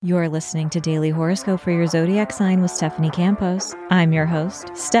You're listening to Daily Horoscope for your zodiac sign with Stephanie Campos. I'm your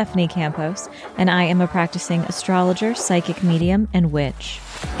host, Stephanie Campos, and I am a practicing astrologer, psychic medium, and witch.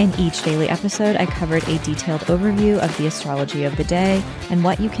 In each daily episode, I covered a detailed overview of the astrology of the day and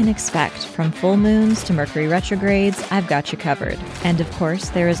what you can expect from full moons to Mercury retrogrades. I've got you covered. And of course,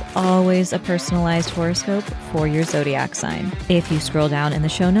 there is always a personalized horoscope for your zodiac sign. If you scroll down in the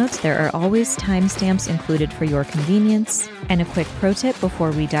show notes, there are always timestamps included for your convenience. And a quick pro tip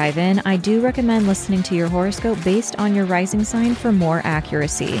before we dive in, I do recommend listening to your horoscope based on your rising sign for more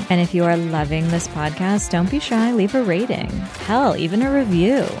accuracy. And if you are loving this podcast, don't be shy, leave a rating. Hell, even a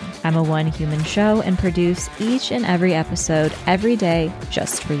review. I'm a one human show and produce each and every episode every day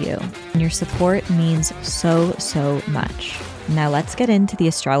just for you. And your support means so much. Now let's get into the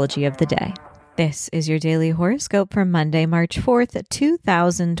astrology of the day. This is your daily horoscope for Monday, March 4th,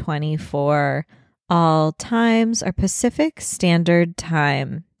 2024. All times are Pacific Standard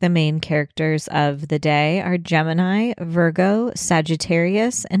Time. The main characters of the day are Gemini, Virgo,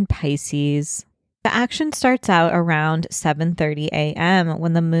 Sagittarius, and Pisces. The action starts out around 7:30 a.m.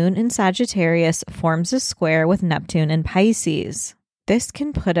 when the moon in Sagittarius forms a square with Neptune in Pisces. This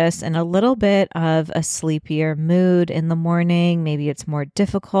can put us in a little bit of a sleepier mood in the morning. Maybe it's more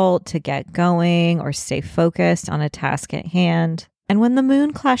difficult to get going or stay focused on a task at hand. And when the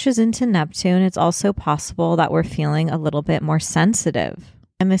moon clashes into Neptune, it's also possible that we're feeling a little bit more sensitive.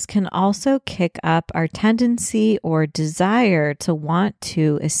 And this can also kick up our tendency or desire to want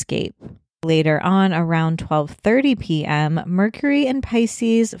to escape. Later on, around 12:30 p.m., Mercury in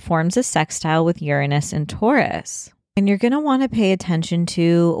Pisces forms a sextile with Uranus in Taurus. And you're going to want to pay attention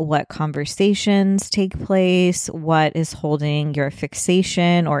to what conversations take place, what is holding your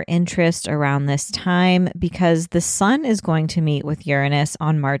fixation or interest around this time, because the sun is going to meet with Uranus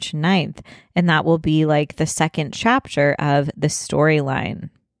on March 9th, and that will be like the second chapter of the storyline.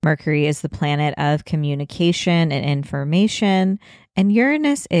 Mercury is the planet of communication and information, and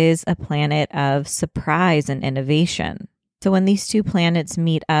Uranus is a planet of surprise and innovation. So when these two planets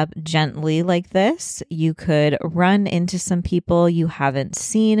meet up gently like this, you could run into some people you haven't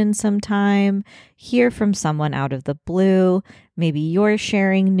seen in some time, hear from someone out of the blue. Maybe you're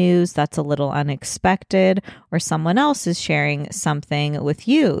sharing news that's a little unexpected, or someone else is sharing something with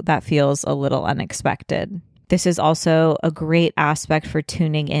you that feels a little unexpected. This is also a great aspect for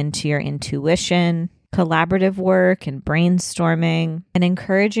tuning into your intuition, collaborative work and brainstorming, and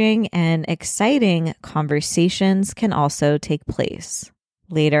encouraging and exciting conversations can also take place.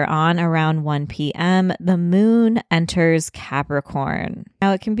 Later on, around 1 p.m., the moon enters Capricorn.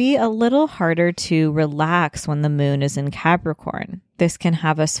 Now, it can be a little harder to relax when the moon is in Capricorn. This can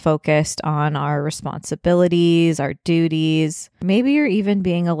have us focused on our responsibilities, our duties. Maybe you're even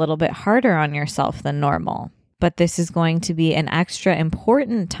being a little bit harder on yourself than normal. But this is going to be an extra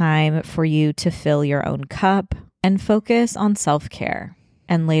important time for you to fill your own cup and focus on self-care.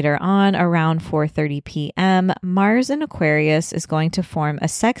 And later on, around 4:30 p.m., Mars in Aquarius is going to form a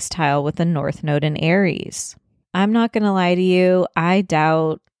sextile with the North Node in Aries. I'm not going to lie to you, I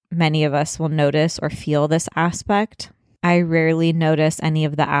doubt many of us will notice or feel this aspect. I rarely notice any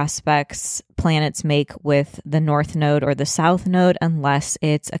of the aspects planets make with the North Node or the South Node unless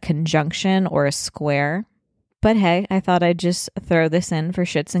it's a conjunction or a square. But hey, I thought I'd just throw this in for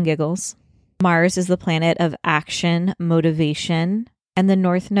shits and giggles. Mars is the planet of action, motivation, and the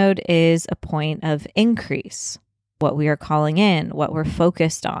North Node is a point of increase, what we are calling in, what we're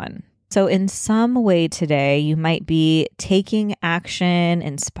focused on. So in some way today, you might be taking action,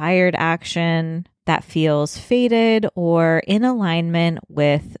 inspired action that feels fated or in alignment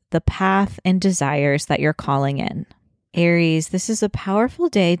with the path and desires that you're calling in. Aries, this is a powerful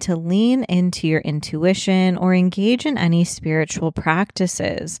day to lean into your intuition or engage in any spiritual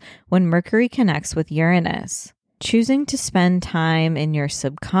practices when Mercury connects with Uranus. Choosing to spend time in your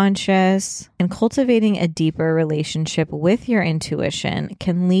subconscious and cultivating a deeper relationship with your intuition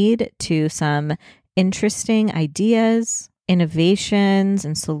can lead to some interesting ideas, innovations,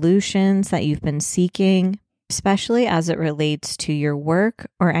 and solutions that you've been seeking, especially as it relates to your work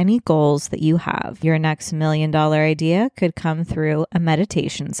or any goals that you have. Your next $1 million idea could come through a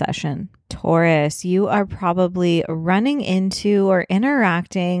meditation session. Taurus, you are probably running into or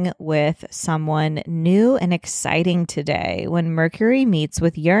interacting with someone new and exciting today when Mercury meets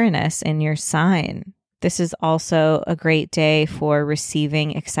with Uranus in your sign. This is also a great day for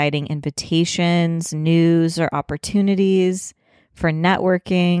receiving exciting invitations, news, or opportunities, for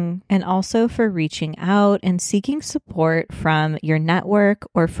networking, and also for reaching out and seeking support from your network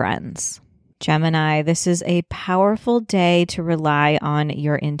or friends. Gemini, this is a powerful day to rely on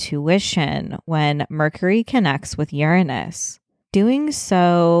your intuition when Mercury connects with Uranus. Doing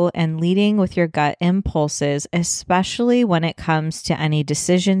so and leading with your gut impulses, especially when it comes to any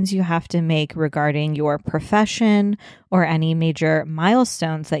decisions you have to make regarding your profession or any major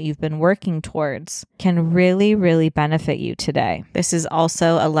milestones that you've been working towards, can really, really benefit you today. This is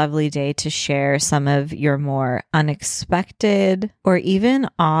also a lovely day to share some of your more unexpected or even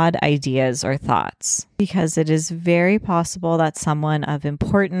odd ideas or thoughts, because it is very possible that someone of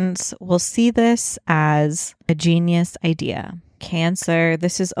importance will see this as a genius idea. Cancer,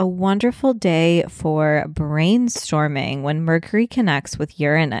 this is a wonderful day for brainstorming when Mercury connects with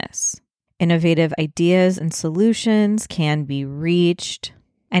Uranus. Innovative ideas and solutions can be reached.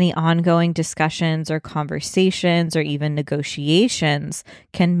 Any ongoing discussions or conversations or even negotiations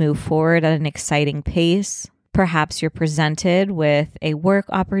can move forward at an exciting pace. Perhaps you're presented with a work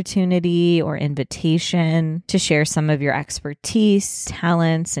opportunity or invitation to share some of your expertise,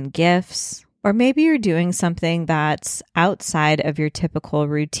 talents, and gifts. Or maybe you're doing something that's outside of your typical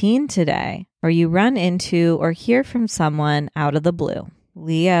routine today, or you run into or hear from someone out of the blue.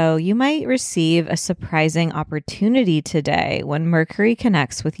 Leo, you might receive a surprising opportunity today when Mercury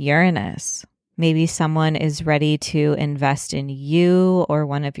connects with Uranus. Maybe someone is ready to invest in you or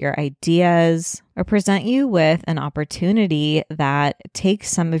one of your ideas, or present you with an opportunity that takes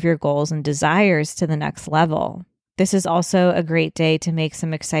some of your goals and desires to the next level. This is also a great day to make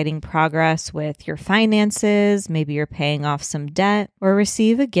some exciting progress with your finances. Maybe you're paying off some debt or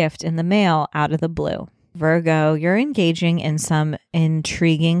receive a gift in the mail out of the blue. Virgo, you're engaging in some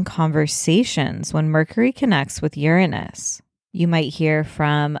intriguing conversations when Mercury connects with Uranus. You might hear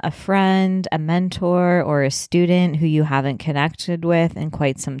from a friend, a mentor, or a student who you haven't connected with in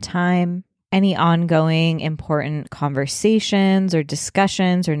quite some time. Any ongoing important conversations or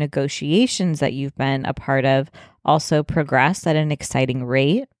discussions or negotiations that you've been a part of also progress at an exciting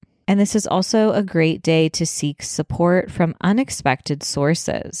rate. And this is also a great day to seek support from unexpected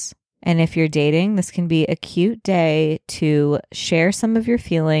sources. And if you're dating, this can be a cute day to share some of your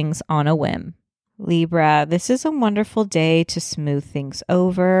feelings on a whim. Libra, this is a wonderful day to smooth things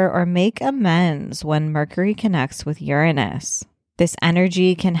over or make amends when Mercury connects with Uranus. This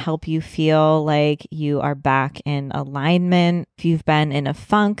energy can help you feel like you are back in alignment. If you've been in a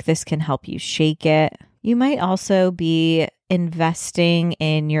funk, this can help you shake it. You might also be investing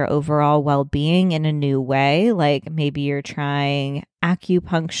in your overall well-being in a new way, like maybe you're trying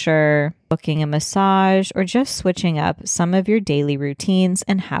acupuncture, booking a massage, or just switching up some of your daily routines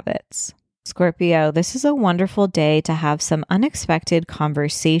and habits. Scorpio, this is a wonderful day to have some unexpected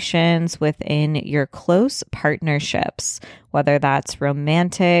conversations within your close partnerships, whether that's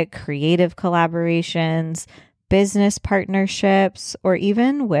romantic, creative collaborations, business partnerships, or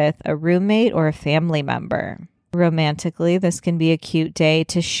even with a roommate or a family member. Romantically, this can be a cute day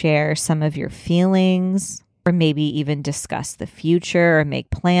to share some of your feelings, or maybe even discuss the future or make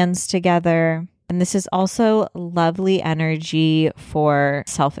plans together. And this is also lovely energy for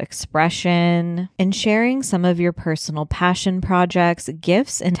self-expression and sharing some of your personal passion projects,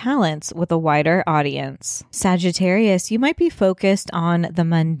 gifts, and talents with a wider audience. Sagittarius, you might be focused on the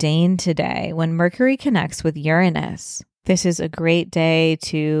mundane today when Mercury connects with Uranus. This is a great day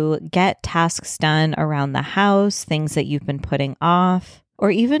to get tasks done around the house, things that you've been putting off, or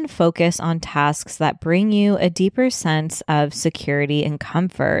even focus on tasks that bring you a deeper sense of security and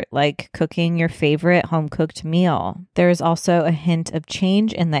comfort, like cooking your favorite home-cooked meal. There is also a hint of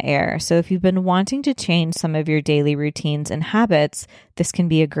change in the air, so if you've been wanting to change some of your daily routines and habits, this can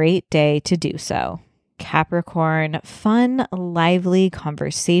be a great day to do so. Capricorn, fun, lively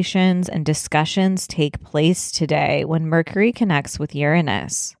conversations and discussions take place today when Mercury connects with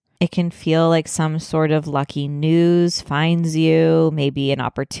Uranus. It can feel like some sort of lucky news finds you, maybe an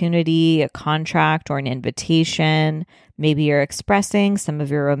opportunity, a contract, or an invitation. Maybe you're expressing some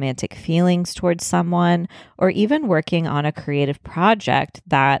of your romantic feelings towards someone, or even working on a creative project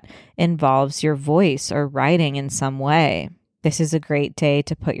that involves your voice or writing in some way. This is a great day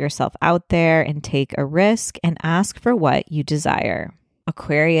to put yourself out there and take a risk and ask for what you desire.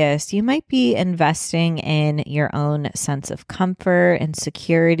 Aquarius, you might be investing in your own sense of comfort and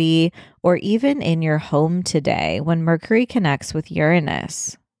security, or even in your home today when Mercury connects with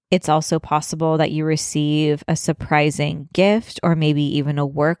Uranus. It's also possible that you receive a surprising gift, or maybe even a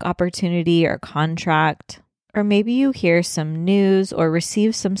work opportunity or contract. Or maybe you hear some news or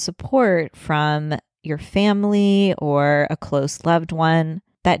receive some support from your family or a close loved one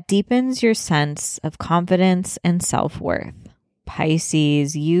that deepens your sense of confidence and self-worth.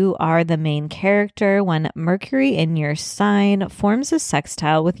 Pisces, you are the main character when Mercury in your sign forms a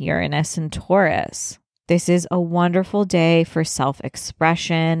sextile with Uranus and Taurus. This is a wonderful day for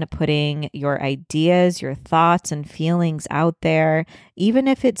self-expression, putting your ideas, your thoughts, and feelings out there, even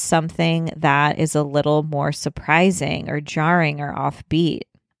if it's something that is a little more surprising or jarring or offbeat.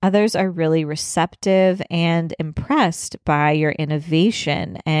 Others are really receptive and impressed by your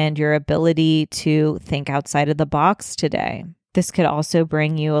innovation and your ability to think outside of the box today. This could also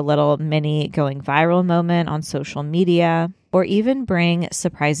bring you a little mini going viral moment on social media, or even bring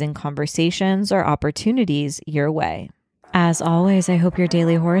surprising conversations or opportunities your way. As always, I hope your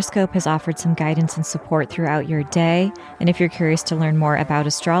daily horoscope has offered some guidance and support throughout your day. And if you're curious to learn more about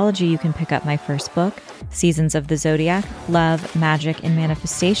astrology, you can pick up my first book, Seasons of the Zodiac, Love, Magic, and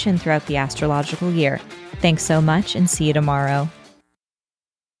Manifestation Throughout the Astrological Year. Thanks so much, and see you tomorrow.